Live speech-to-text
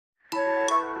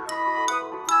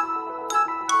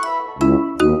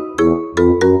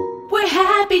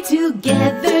we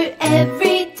together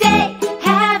every day,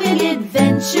 having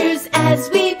adventures as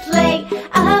we play.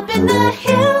 Up in the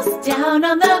hills, down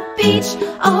on the beach,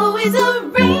 always a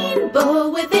rainbow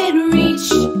within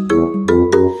reach.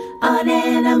 On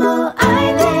Animal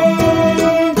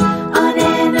Island, on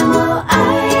Animal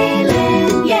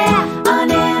Island, yeah.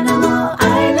 On Animal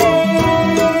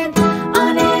Island,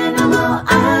 on Animal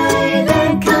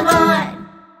Island, come on.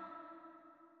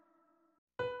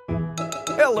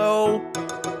 Hello.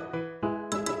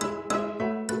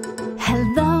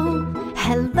 Hello,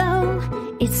 hello,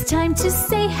 it's time to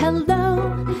say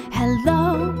hello.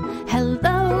 Hello,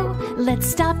 hello, let's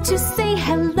stop to say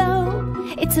hello.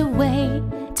 It's a way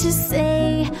to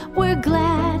say we're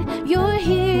glad you're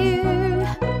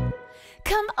here.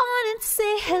 Come on and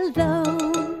say hello.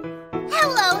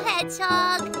 Hello,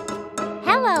 Hedgehog.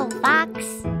 Hello, Fox.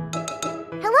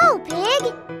 Hello,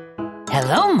 Pig.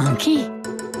 Hello, Monkey.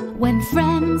 When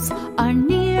friends are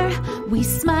near, we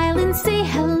smile and say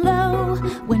hello.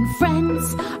 When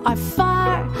friends are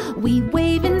far, we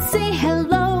wave and say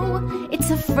hello.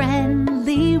 It's a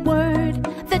friendly word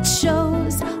that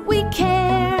shows we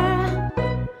care.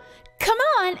 Come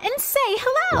on and say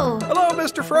hello. Hello,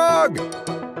 Mr. Frog.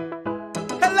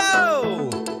 Hello.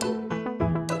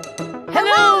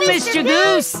 Hello, Mr.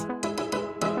 Goose.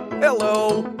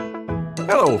 Hello.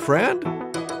 Hello, friend.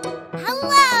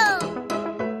 Hello.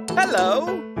 Hello.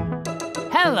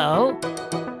 Hello.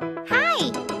 Hi,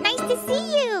 nice to see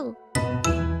you.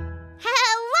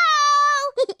 Hello.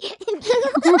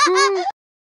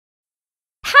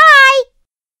 Hi.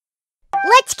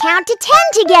 Let's count to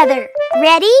 10 together.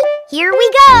 Ready? Here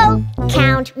we go.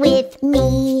 Count with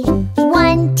me.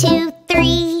 1, 2,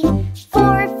 3,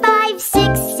 4, 5,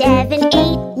 6, 7,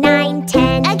 8, 9,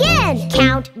 10. Again.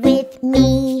 Count with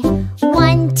me.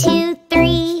 1, 2,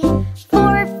 3,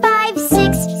 4, 5,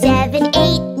 6, 7,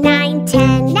 8, 9,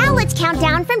 10. Now let's count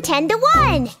down from 10 to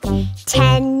 1.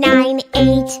 10, 9,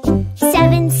 8,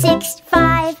 7, 6,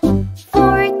 5,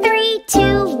 4, 3,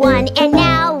 2, 1. And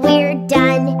now we're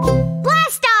done.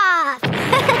 Blast off!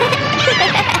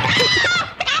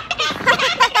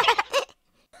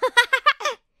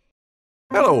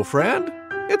 Hello, friend.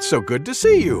 It's so good to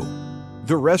see you.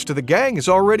 The rest of the gang is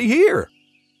already here.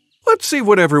 Let's see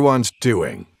what everyone's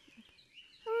doing.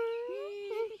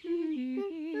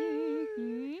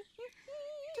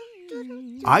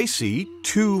 I see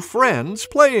 2 friends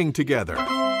playing together.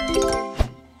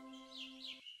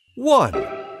 1,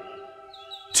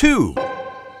 2.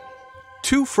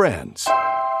 2 friends.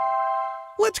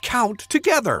 Let's count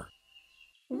together.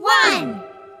 1,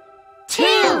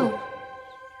 2.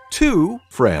 2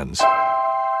 friends.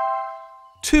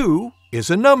 2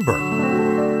 is a number.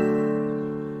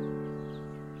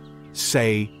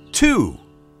 Say 2.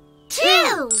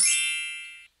 2.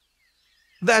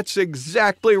 That's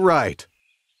exactly right.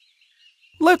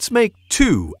 Let's make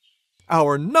 2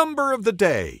 our number of the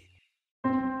day.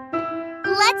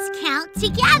 Let's count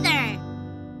together.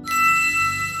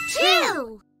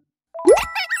 2.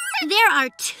 There are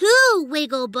 2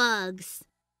 wiggle bugs.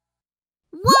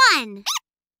 1,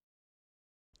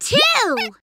 2.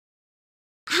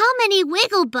 How many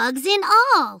wiggle bugs in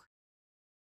all?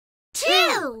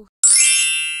 2.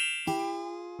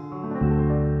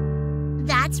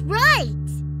 That's right.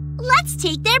 Let's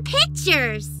take their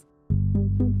pictures.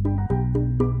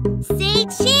 Say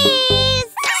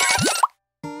cheese!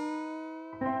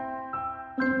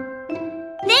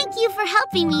 Thank you for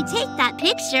helping me take that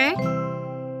picture.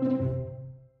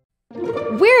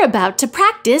 We're about to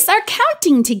practice our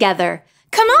counting together.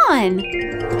 Come on!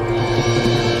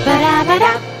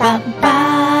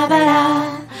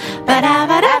 Ba-da-ba-da-ba-ba-ba-da.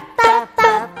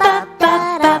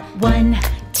 Ba-da-ba-da-ba-ba-ba-ba-ba. 1,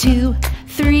 2,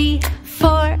 3,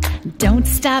 4. Don't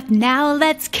stop now,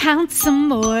 let's count some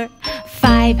more.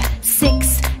 5,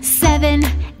 6, 7,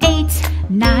 8,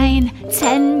 9,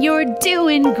 10. You're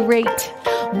doing great.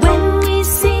 When we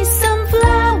see some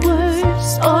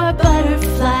flowers or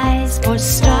butterflies or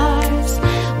stars,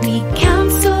 we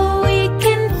count so we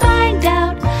can find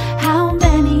out how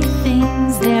many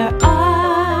things there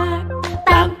are.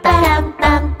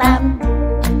 Ba-ba-da-ba-bam.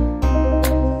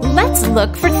 Let's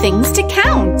look for things to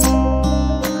count.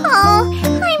 Oh,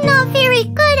 I'm not very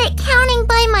good at counting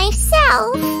by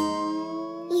myself.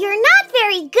 You're not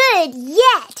very good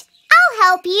yet. I'll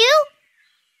help you.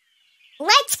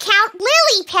 Let's count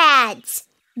lily pads.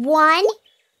 1,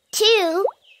 2,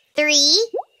 3,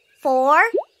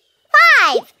 4,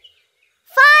 5. 5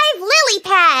 lily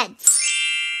pads.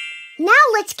 Now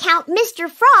let's count Mr.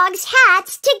 Frog's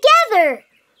hats together.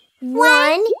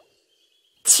 1,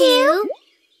 2,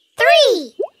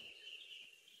 3.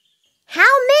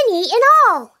 How many in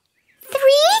all? 3?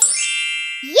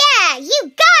 Yeah,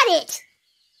 you got it!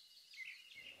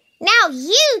 Now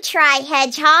you try,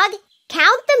 Hedgehog.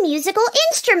 Count the musical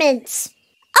instruments.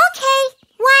 Okay,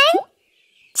 1,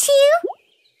 2,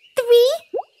 3,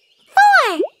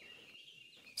 4.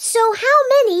 So how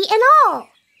many in all?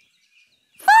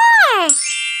 4!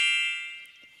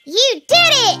 You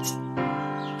did it!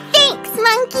 Thanks,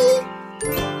 Monkey!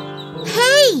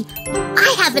 Hey,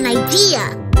 I have an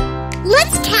idea.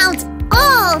 Let's count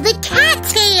all the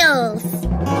cattails!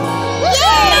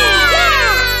 Yeah!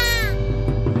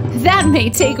 That may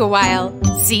take a while.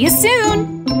 See you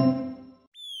soon!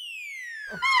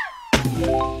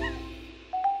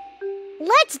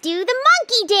 Let's do the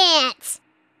monkey dance!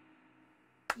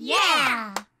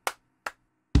 Yeah!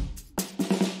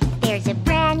 There's a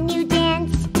brand new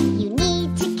dance you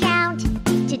need to count.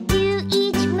 To do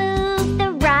each move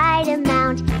the right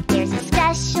amount. There's a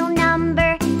special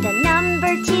number, the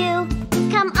number 2.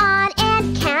 Come on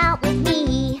and count with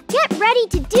me. Get ready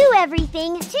to do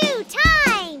everything 2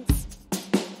 times.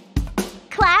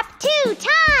 Clap 2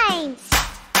 times.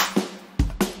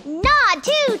 Nod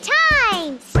 2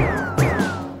 times.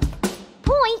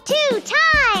 Point 2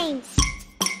 times.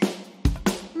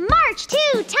 March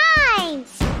 2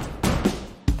 times.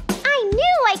 I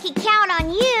knew I could count on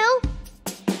you.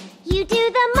 You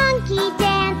do the monkey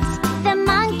dance, the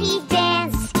monkey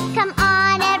dance. Come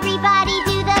on, everybody,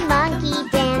 do the monkey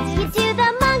dance. You do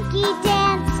the monkey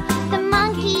dance, the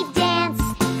monkey dance.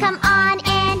 Come on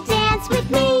and dance with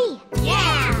me.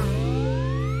 Yeah!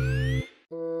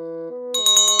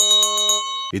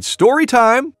 It's story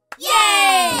time.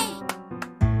 Yay!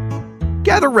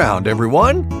 Gather round,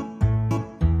 everyone.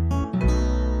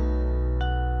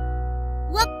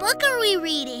 What book are we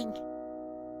reading?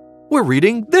 We're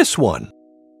reading this one.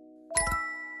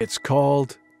 It's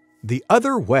called The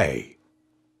Other Way.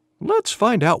 Let's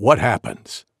find out what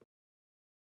happens.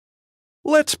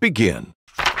 Let's begin.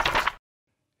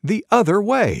 The Other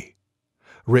Way.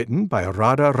 Written by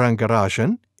Radha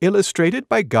Rangarajan, illustrated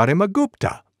by Garima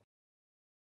Gupta.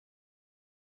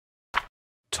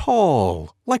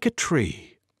 Tall like a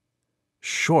tree,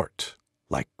 short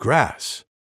like grass.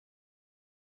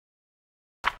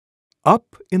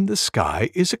 Up in the sky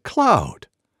is a cloud.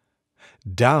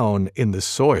 Down in the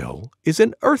soil is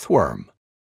an earthworm.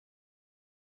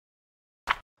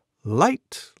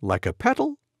 Light like a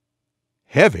petal,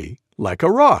 heavy like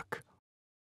a rock.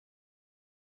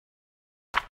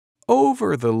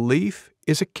 Over the leaf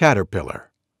is a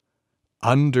caterpillar.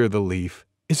 Under the leaf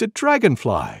is a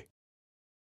dragonfly.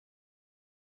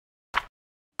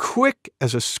 Quick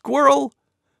as a squirrel,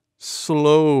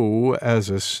 slow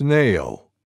as a snail.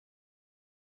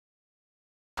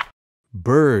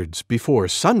 Birds before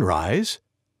sunrise,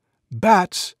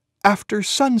 bats after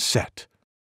sunset.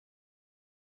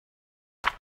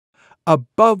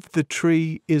 Above the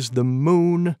tree is the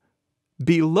moon,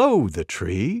 below the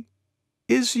tree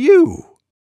is you.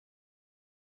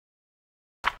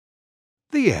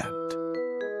 The end.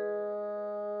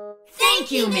 Thank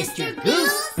you, Mr.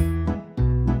 Goose.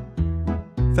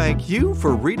 Thank you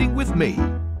for reading with me.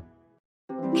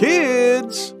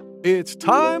 Kids, it's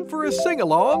time for a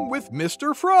sing-along with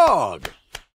Mr. Frog.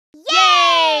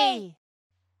 Yay!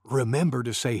 Remember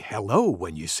to say hello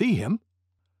when you see him.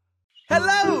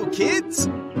 Hello, kids!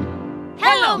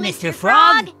 Hello, Mr.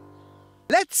 Frog.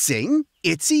 Let's sing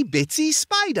Itsy Bitsy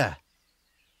Spider.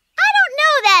 I don't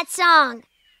know that song.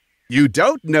 You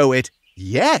don't know it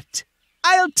yet.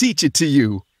 I'll teach it to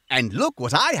you. And look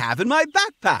what I have in my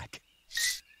backpack.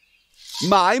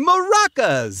 My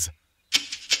maracas.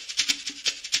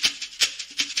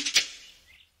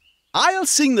 I'll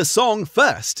sing the song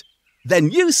first, then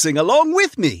you sing along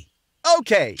with me.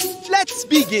 Okay, let's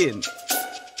begin.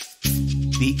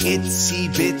 The itsy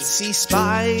bitsy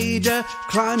spider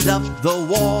climbed up the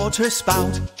water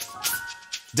spout.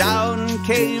 Down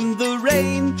came the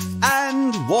rain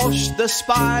and washed the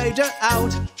spider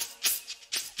out.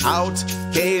 Out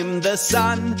came the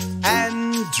sun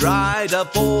and dried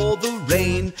up all the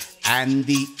rain. And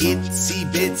the itsy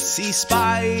bitsy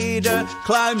spider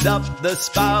climbed up the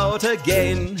spout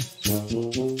again.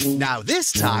 Now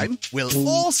this time, we'll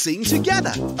all sing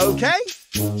together, okay?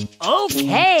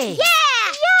 Okay.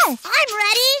 Yeah! Yes! I'm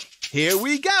ready! Here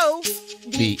we go!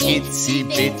 The itsy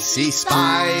bitsy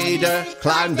spider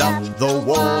climbed up the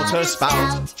water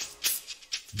spout.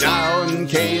 Down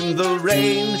came the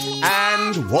rain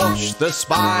and washed the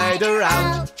spider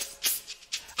out.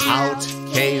 Out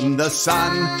came the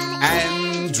sun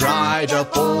and dried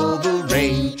up all the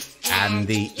rain. And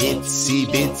the itsy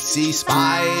bitsy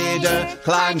spider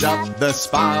climbed up the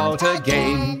spout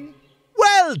again.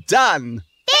 Well done!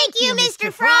 Thank you,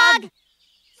 Mr. Frog!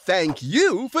 Thank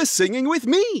you for singing with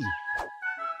me.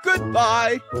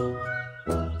 Goodbye.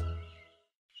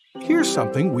 Here's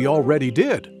something we already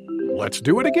did. Let's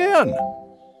do it again.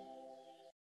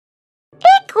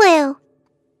 Igloo.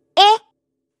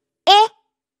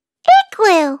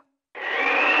 Igloo.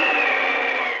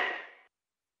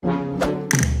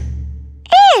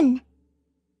 In.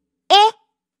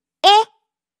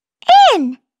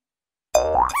 In.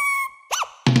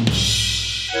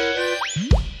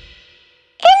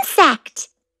 Insect.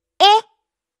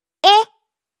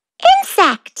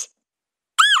 Insect.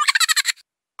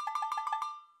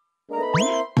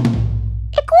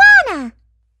 Iguana.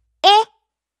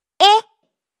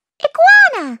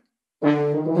 Iguana.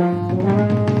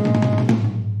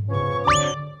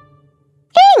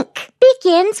 Ink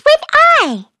begins with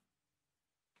I.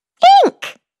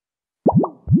 Ink.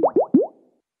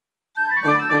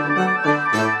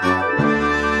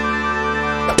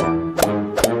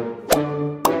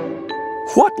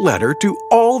 What letter do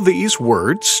all these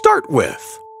words start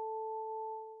with?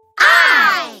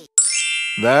 I.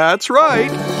 That's right.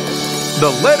 The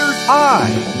letter I.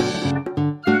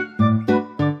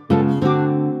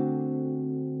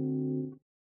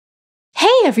 Hey,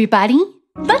 everybody!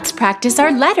 Let's practice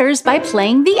our letters by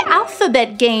playing the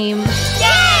alphabet game. Yay!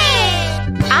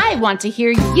 I want to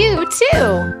hear you,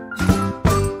 too.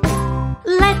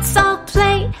 Let's all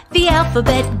play the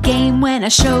alphabet game. When I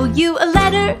show you a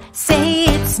letter, say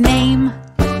its name.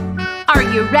 Are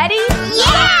you ready?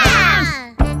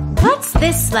 Yeah! What's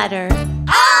this letter?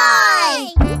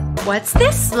 I. What's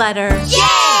this letter?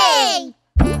 J.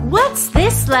 What's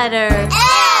this letter?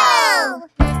 L.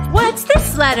 What's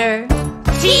this letter?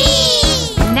 T.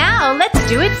 Now let's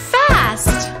do it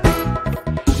fast.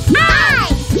 I.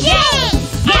 J.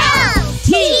 L.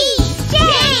 T. J.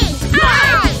 I.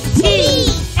 T.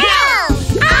 L.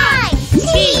 I.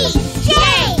 T. J.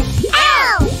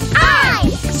 L. I.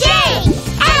 J.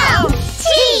 L. T.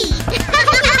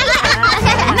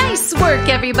 Nice work,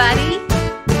 everybody.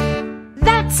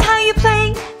 That's how you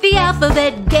play the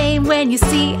alphabet game. When you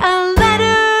see a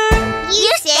letter,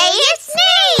 You say its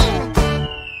name.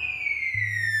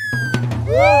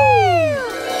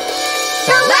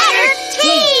 The letter T.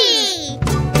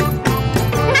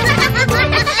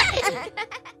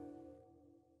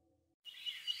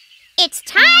 It's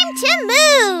time to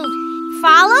move.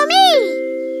 Follow me.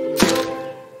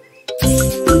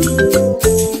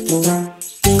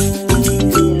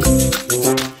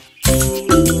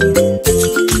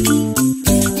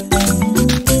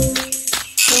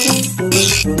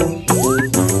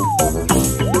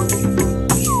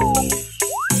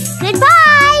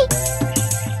 Goodbye.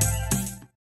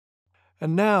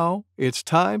 And now it's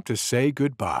time to say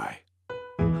goodbye.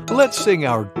 Let's sing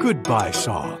our goodbye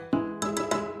song.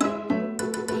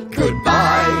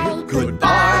 Goodbye,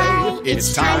 goodbye.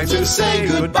 It's time to say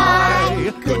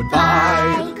goodbye.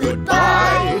 Goodbye,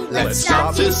 goodbye. Let's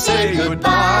stop to say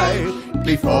goodbye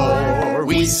before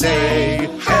we say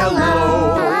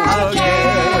hello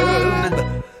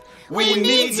again. We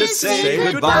need to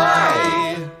say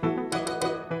goodbye.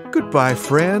 Goodbye,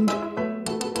 friend.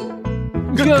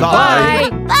 Goodbye.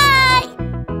 Bye.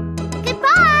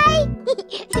 Goodbye.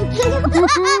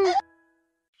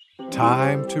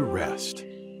 Time to rest.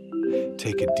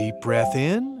 Take a deep breath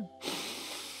in.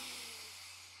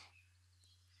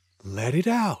 Let it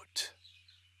out.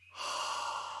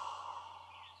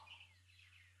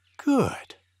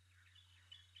 Good.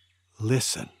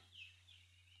 Listen.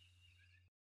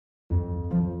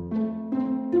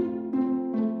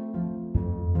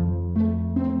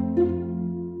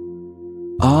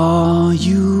 Are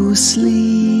you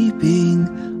sleeping?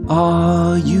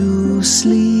 Are you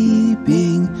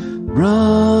sleeping?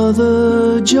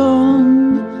 Brother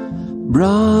John,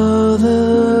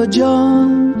 Brother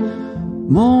John.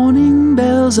 Morning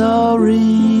bells are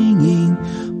ringing,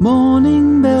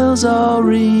 morning bells are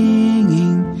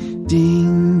ringing.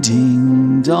 Ding,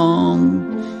 ding,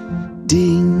 dong,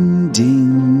 ding,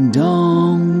 ding,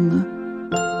 dong.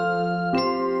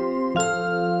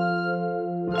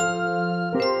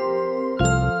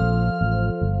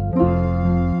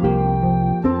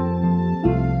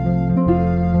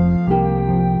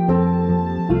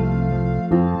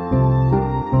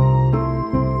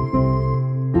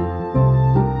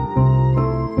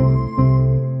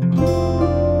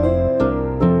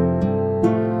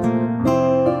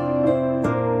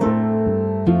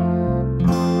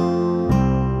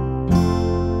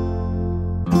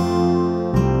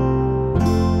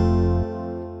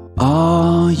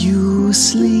 Are you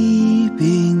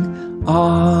sleeping?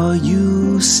 Are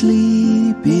you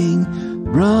sleeping?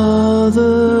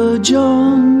 Brother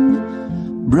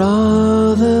John,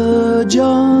 Brother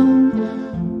John.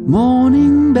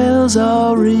 Morning bells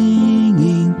are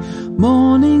ringing,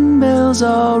 morning bells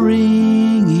are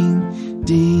ringing.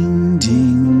 Ding,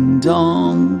 ding,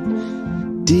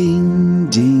 dong, ding.